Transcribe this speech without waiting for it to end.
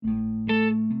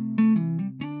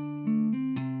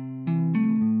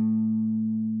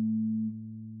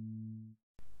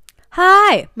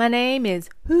Hi, my name is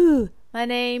Chicka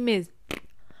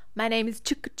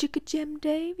Chicka Jem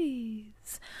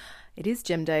Davies. It is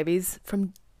Jem Davies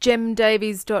from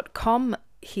jemdavies.com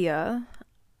here.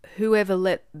 Whoever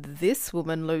let this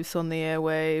woman loose on the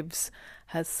airwaves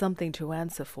has something to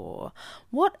answer for.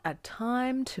 What a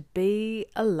time to be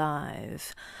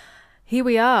alive. Here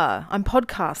we are. I'm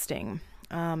podcasting.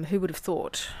 Who would have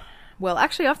thought? Well,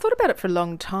 actually, I've thought about it for a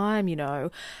long time,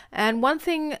 and one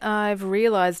thing I've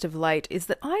realised of late is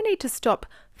that I need to stop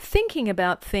thinking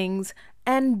about things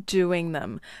and doing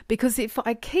them, because if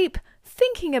I keep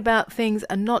thinking about things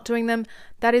and not doing them,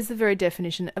 that is the very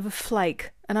definition of a flake,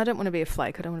 and I don't want to be a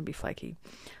flake. I don't want to be flaky.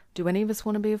 Do any of us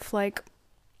want to be a flake?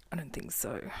 I don't think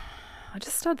so. I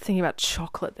just started thinking about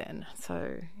chocolate then,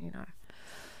 so,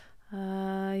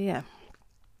 yeah.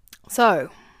 So,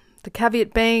 the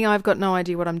caveat being, I've got no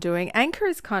idea what I'm doing. Anchor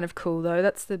is kind of cool, though.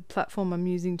 That's the platform I'm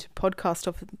using to podcast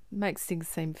off. It makes things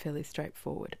seem fairly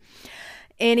straightforward.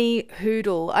 Any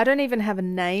hoodle. I don't even have a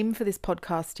name for this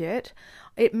podcast yet.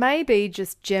 It may be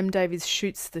just Jem Davies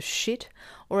Shoots the Shit,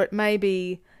 or it may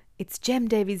be It's Jem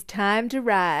Davies Time to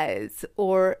Rise,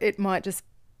 or it might just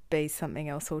be something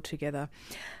else altogether.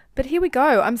 But here we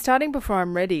go. I'm starting before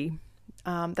I'm ready.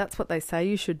 That's what they say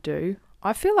you should do.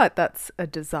 I feel like that's a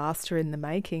disaster in the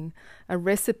making, a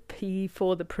recipe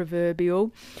for the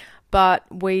proverbial, but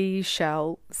we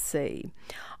shall see.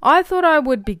 I thought I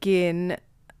would begin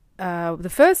the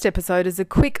first episode as a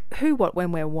quick who, what,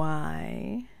 when, where,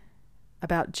 why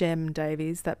about Jem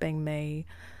Davies, that being me,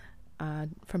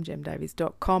 from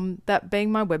jemdavies.com, that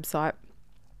being my website.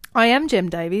 I am Jem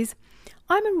Davies.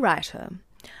 I'm a writer,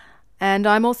 and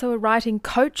I'm also a writing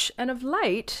coach, and of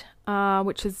late,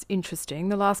 which is interesting,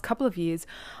 the last couple of years,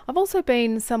 I've also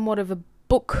been somewhat of a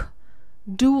book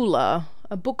doula,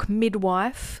 a book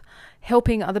midwife,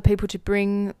 helping other people to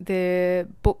bring their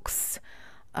books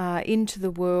into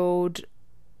the world,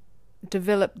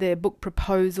 develop their book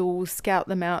proposals, scout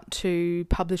them out to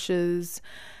publishers,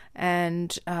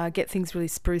 and get things really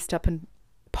spruced up and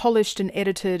polished and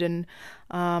edited and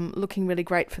looking really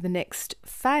great for the next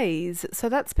phase. So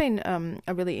that's been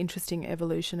a really interesting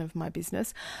evolution of my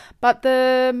business. But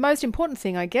the most important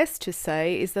thing, I guess, to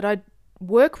say is that I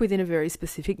work within a very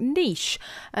specific niche,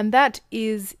 and that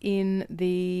is in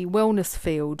the wellness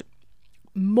field,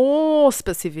 more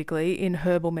specifically in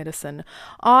herbal medicine.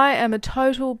 I am a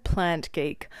total plant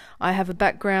geek. I have a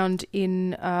background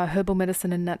in herbal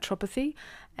medicine and naturopathy,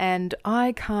 and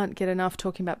I can't get enough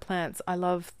talking about plants. I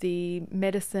love the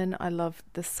medicine, I love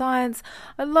the science,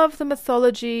 I love the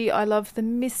mythology, I love the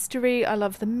mystery, I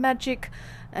love the magic,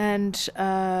 and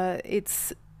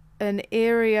it's an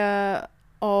area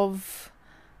of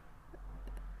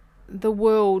the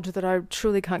world that I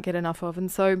truly can't get enough of.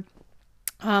 And so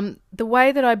the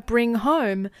way that I bring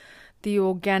home the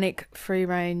organic,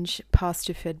 free-range,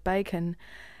 pasture-fed bacon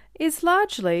is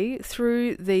largely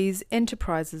through these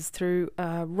enterprises, through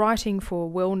writing for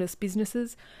wellness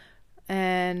businesses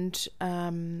and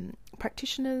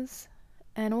practitioners,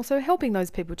 and also helping those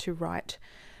people to write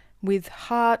with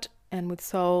heart and with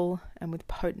soul and with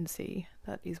potency.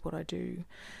 That is what I do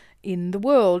in the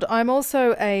world. I'm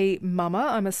also a mama.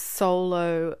 I'm a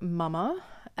solo mama,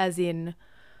 as in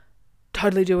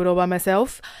totally do it all by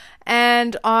myself.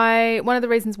 And one of the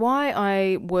reasons why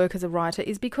I work as a writer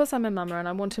is because I'm a mama, and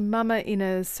I want to mama in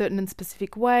a certain and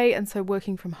specific way. And so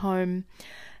working from home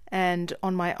and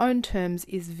on my own terms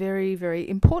is very, very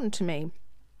important to me.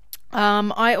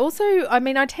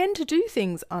 I tend to do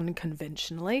things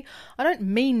unconventionally. I don't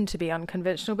mean to be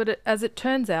unconventional, but as it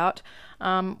turns out,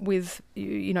 with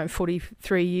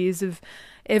 43 years of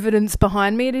evidence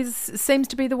behind me, it seems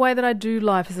to be the way that I do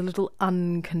life is a little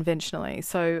unconventionally.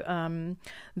 So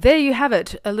there you have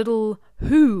it, a little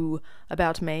who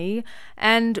about me.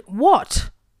 And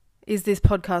what is this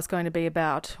podcast going to be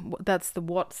about? That's the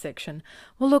what section.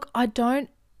 Well, look, I don't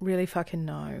really fucking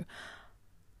know.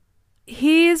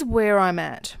 Here's where I'm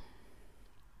at.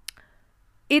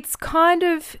 It's kind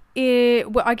of,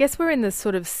 I guess we're in this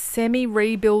sort of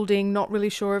semi-rebuilding, not really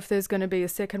sure if there's going to be a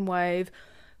second wave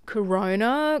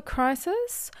corona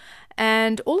crisis,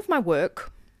 and all of my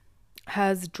work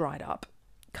has dried up.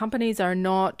 Companies are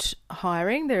not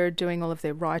hiring. They're doing all of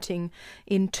their writing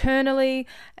internally,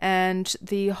 and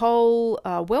the whole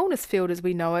wellness field as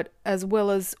we know it, as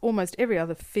well as almost every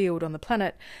other field on the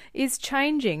planet, is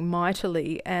changing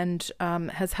mightily and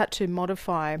has had to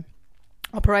modify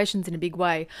operations in a big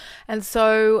way. And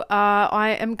so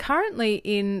I am currently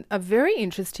in a very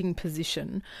interesting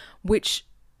position, which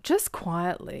just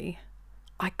quietly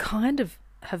I kind of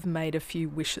have made a few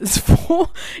wishes for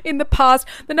in the past.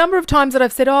 The number of times that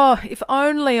I've said, oh, if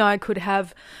only I could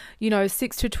have,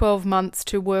 6 to 12 months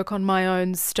to work on my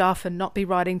own stuff and not be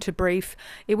writing to brief,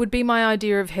 it would be my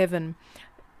idea of heaven.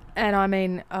 And I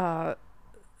mean,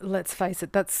 let's face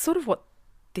it, that's sort of what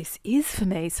this is for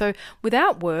me. So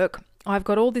without work, I've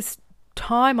got all this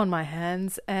time on my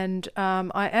hands, and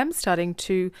I am starting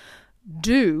to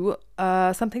do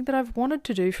something that I've wanted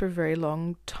to do for a very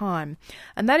long time,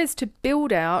 and that is to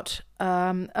build out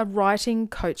a writing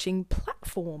coaching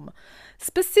platform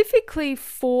specifically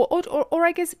for, or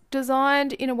I guess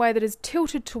designed in a way that is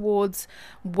tilted towards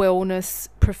wellness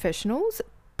professionals,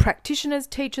 practitioners,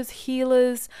 teachers,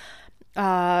 healers,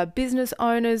 business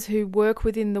owners who work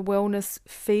within the wellness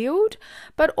field,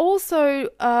 but also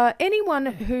anyone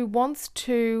who wants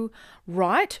to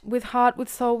write with heart, with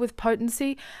soul, with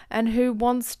potency, and who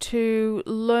wants to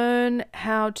learn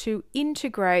how to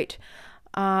integrate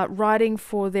writing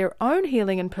for their own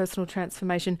healing and personal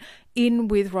transformation in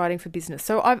with writing for business.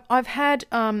 So I've had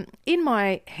in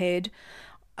my head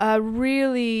a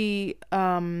really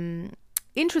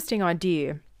interesting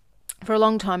idea for a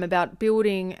long time about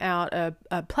building out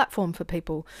a platform for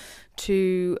people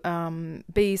to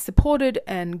be supported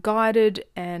and guided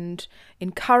and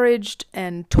encouraged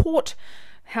and taught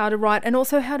how to write, and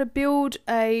also how to build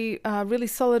a really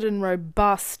solid and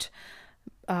robust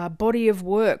body of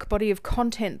work, body of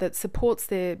content that supports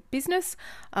their business,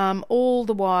 all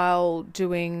the while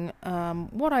doing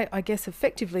what I guess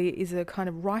effectively is a kind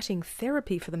of writing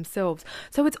therapy for themselves.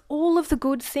 So it's all of the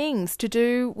good things to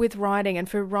do with writing, and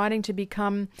for writing to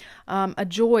become a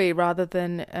joy rather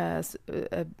than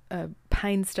a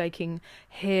painstaking,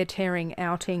 hair-tearing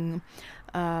outing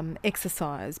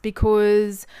exercise,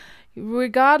 because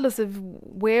regardless of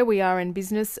where we are in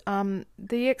business,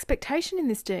 the expectation in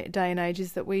this day and age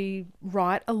is that we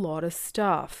write a lot of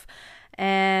stuff.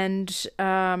 And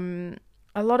a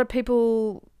lot of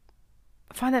people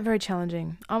find that very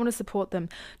challenging. I want to support them.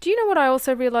 Do you know what I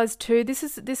also realised too? This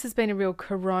has been a real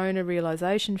corona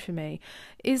realisation for me,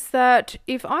 is that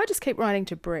if I just keep writing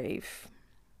to brief,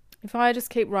 if I just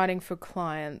keep writing for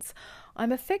clients,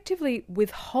 I'm effectively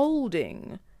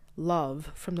withholding love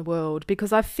from the world,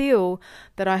 because I feel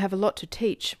that I have a lot to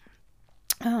teach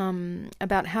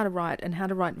about how to write, and how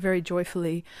to write very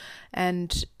joyfully.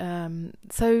 And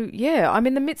so I'm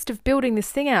in the midst of building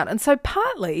this thing out. And so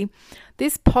partly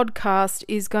this podcast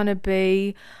is going to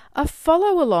be a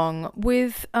follow along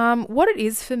with what it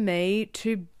is for me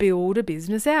to build a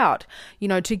business out,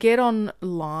 to get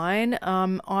online.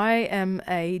 I am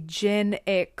a Gen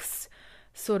X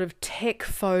sort of tech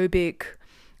phobic,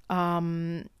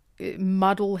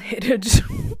 muddle-headed,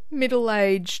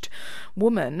 middle-aged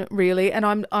woman, really,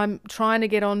 and I'm trying to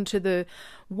get onto the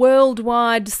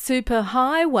worldwide super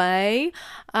highway,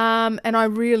 and I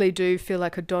really do feel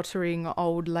like a doddering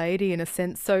old lady in a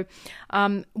sense. So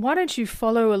why don't you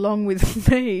follow along with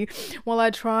me while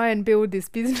I try and build this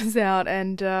business out,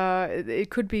 and it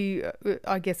could be,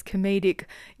 I guess, comedic,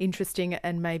 interesting,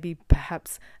 and maybe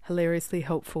perhaps hilariously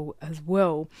helpful as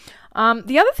well.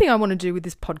 The other thing I want to do with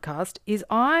this podcast is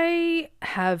I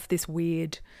have this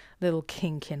weird little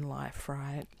kink in life,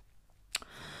 right?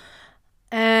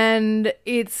 And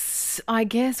it's, I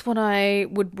guess, what I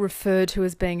would refer to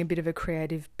as being a bit of a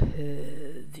creative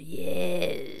perv.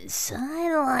 Yes,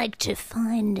 I like to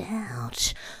find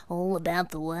out all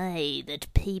about the way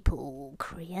that people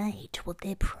create, what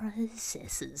their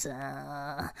processes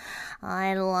are.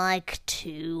 I like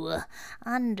to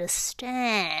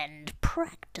understand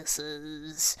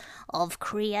practices of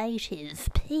creative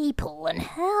people and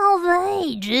how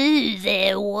they do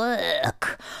their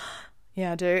work.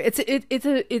 Yeah, I do.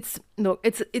 It's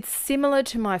similar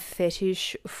to my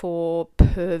fetish for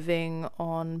perving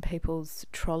on people's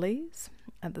trolleys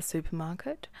at the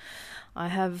supermarket. I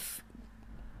have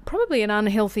probably an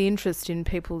unhealthy interest in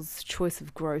people's choice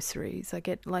of groceries. I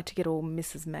like to get all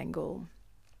Mrs. Mangle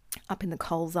up in the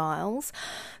Coles aisles.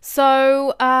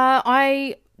 So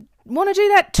I want to do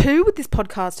that too with this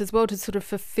podcast as well, to sort of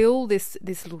fulfill this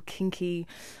little kinky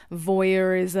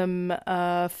voyeurism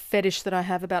fetish that I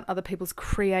have about other people's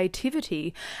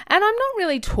creativity. And I'm not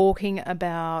really talking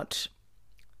about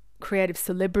creative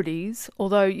celebrities,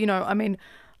 although,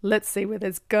 let's see where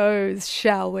this goes,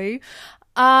 shall we?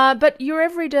 But your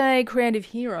everyday creative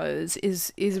heroes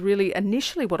is really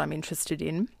initially what I'm interested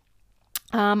in.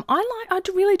 I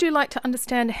really do like to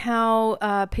understand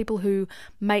how people who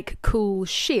make cool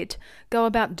shit go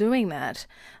about doing that,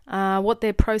 what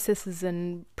their processes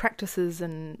and practices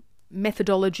and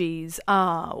methodologies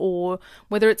are, or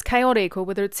whether it's chaotic or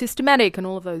whether it's systematic and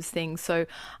all of those things. So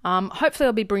hopefully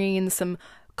I'll be bringing in some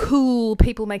cool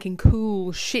people making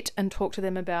cool shit and talk to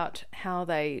them about how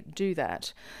they do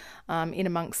that, in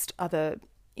amongst other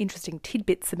interesting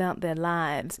tidbits about their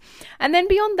lives. And then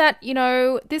beyond that,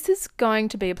 this is going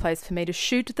to be a place for me to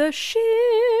shoot the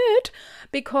shit,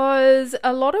 because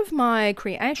a lot of my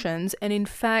creations, and in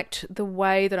fact the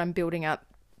way that I'm building up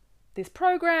this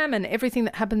program and everything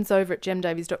that happens over at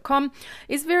gemdavies.com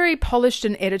is very polished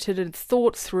and edited and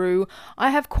thought through. I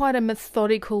have quite a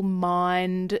methodical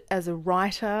mind as a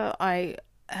writer. I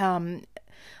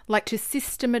like to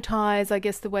systematize, I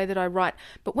guess, the way that I write.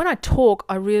 But when I talk,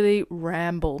 I really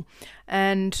ramble.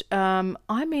 And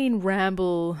I mean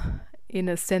ramble in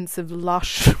a sense of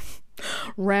lush,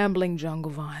 rambling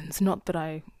jungle vines. Not that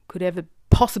I could ever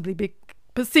possibly be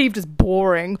perceived as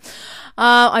boring.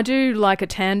 I do like a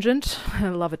tangent. I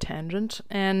love a tangent.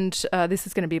 And this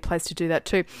is going to be a place to do that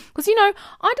too. Because,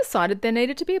 I decided there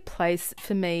needed to be a place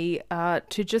for me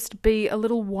to just be a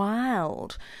little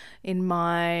wild in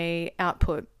my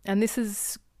output. And this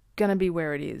is going to be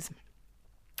where it is.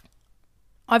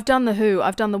 I've done the who,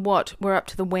 I've done the what, we're up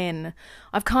to the when.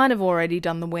 I've kind of already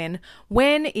done the when.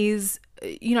 When is,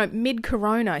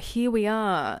 mid-corona, here we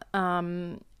are.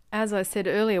 As I said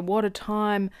earlier, what a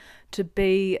time to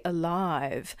be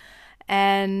alive.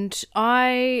 And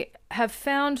I have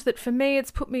found that for me,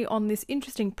 it's put me on this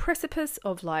interesting precipice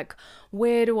of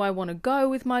where do I want to go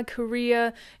with my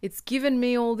career? It's given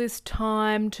me all this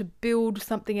time to build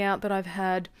something out that I've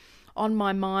had on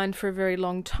my mind for a very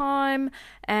long time.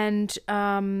 And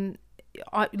to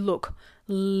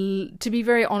be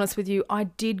very honest with you, I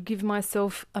did give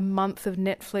myself a month of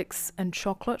Netflix and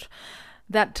chocolate.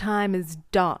 That time is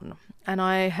done. And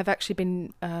I have actually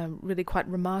been really quite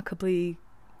remarkably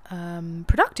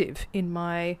productive in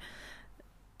my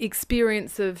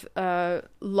experience of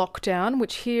lockdown,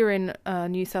 which here in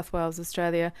New South Wales,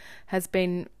 Australia, has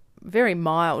been very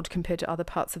mild compared to other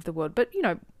parts of the world. But,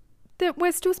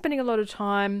 we're still spending a lot of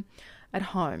time at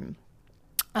home.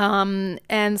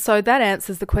 And so that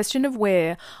answers the question of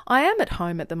where I am at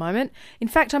home at the moment. In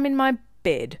fact, I'm in my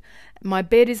bed. My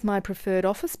bed is my preferred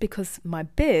office because my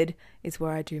bed is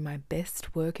where I do my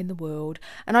best work in the world.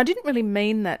 And I didn't really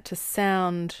mean that to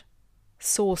sound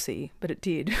saucy, but it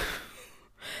did.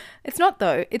 It's not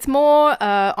though. It's more,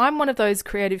 I'm one of those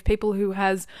creative people who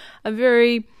has a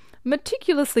very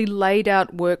meticulously laid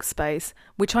out workspace,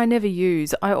 which I never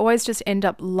use. I always just end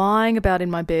up lying about in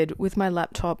my bed with my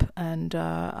laptop and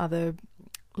other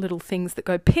little things that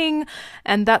go ping,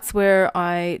 and that's where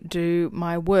I do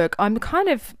my work. I'm kind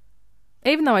of,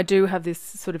 even though I do have this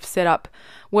sort of set up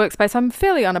workspace, I'm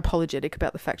fairly unapologetic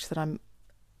about the fact that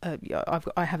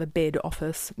I have a bed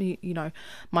office. My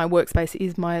workspace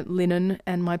is my linen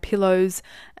and my pillows,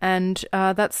 and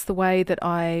that's the way that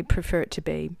I prefer it to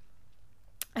be.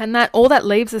 And that all that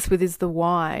leaves us with is the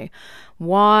why.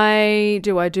 Why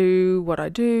do I do what I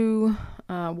do?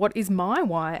 What is my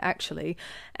why, actually?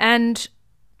 And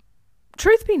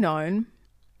truth be known,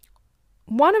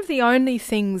 one of the only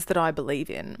things that I believe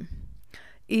in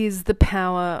is the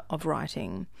power of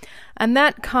writing. And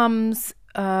that comes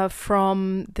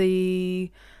from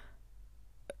the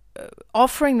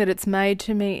offering that it's made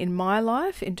to me in my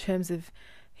life in terms of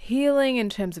healing, in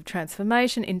terms of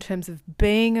transformation, in terms of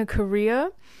being a career,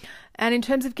 and in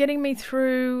terms of getting me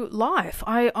through life.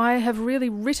 I have really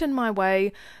written my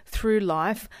way through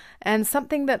life, and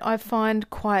something that I find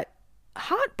quite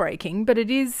heartbreaking, but it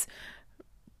is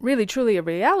really truly a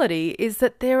reality, is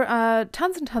that there are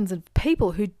tons and tons of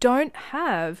people who don't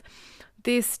have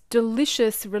this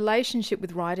delicious relationship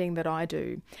with writing that I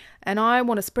do. And I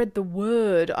want to spread the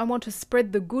word. I want to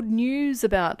spread the good news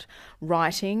about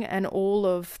writing and all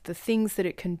of the things that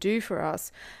it can do for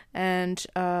us. And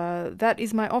that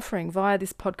is my offering via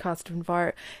this podcast and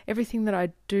via everything that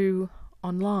I do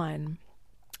online.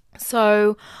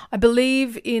 So I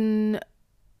believe in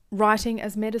writing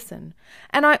as medicine.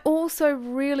 And I also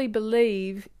really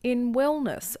believe in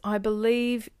wellness. I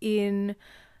believe in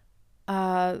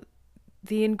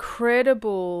the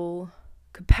incredible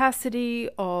capacity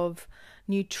of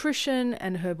nutrition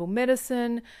and herbal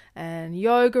medicine and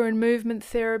yoga and movement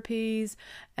therapies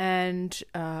and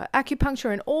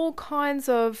acupuncture and all kinds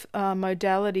of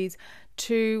modalities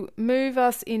to move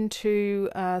us into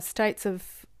states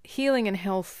of healing and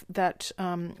health that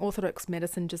orthodox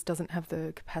medicine just doesn't have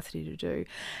the capacity to do.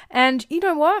 And you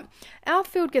know what? Our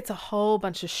field gets a whole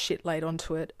bunch of shit laid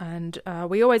onto it, and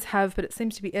we always have, but it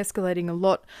seems to be escalating a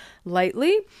lot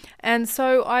lately. And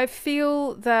so I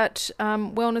feel that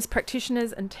wellness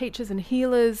practitioners and teachers and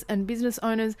healers and business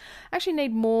owners actually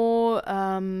need more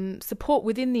support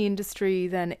within the industry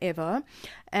than ever.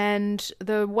 And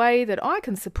the way that I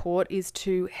can support is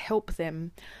to help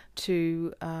them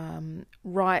to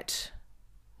write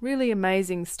really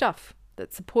amazing stuff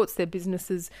that supports their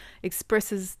businesses,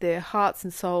 expresses their hearts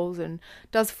and souls, and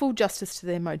does full justice to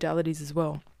their modalities as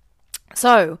well.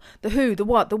 So, the who, the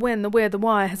what, the when, the where, the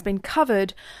why has been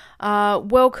covered.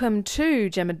 Welcome to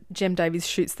Gem Davies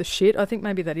Shoots the Shit. I think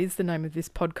maybe that is the name of this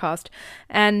podcast.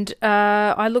 And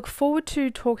I look forward to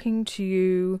talking to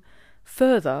you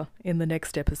further in the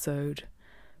next episode.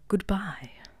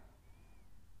 Goodbye.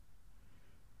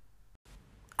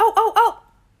 Oh!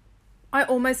 I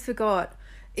almost forgot.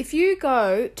 If you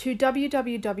go to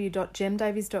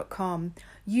www.gemdavies.com,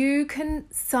 you can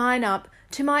sign up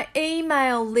to my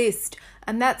email list,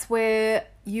 and that's where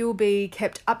you'll be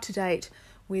kept up to date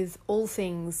with all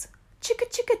things Chicka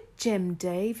Chicka Gem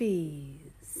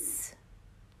Davies.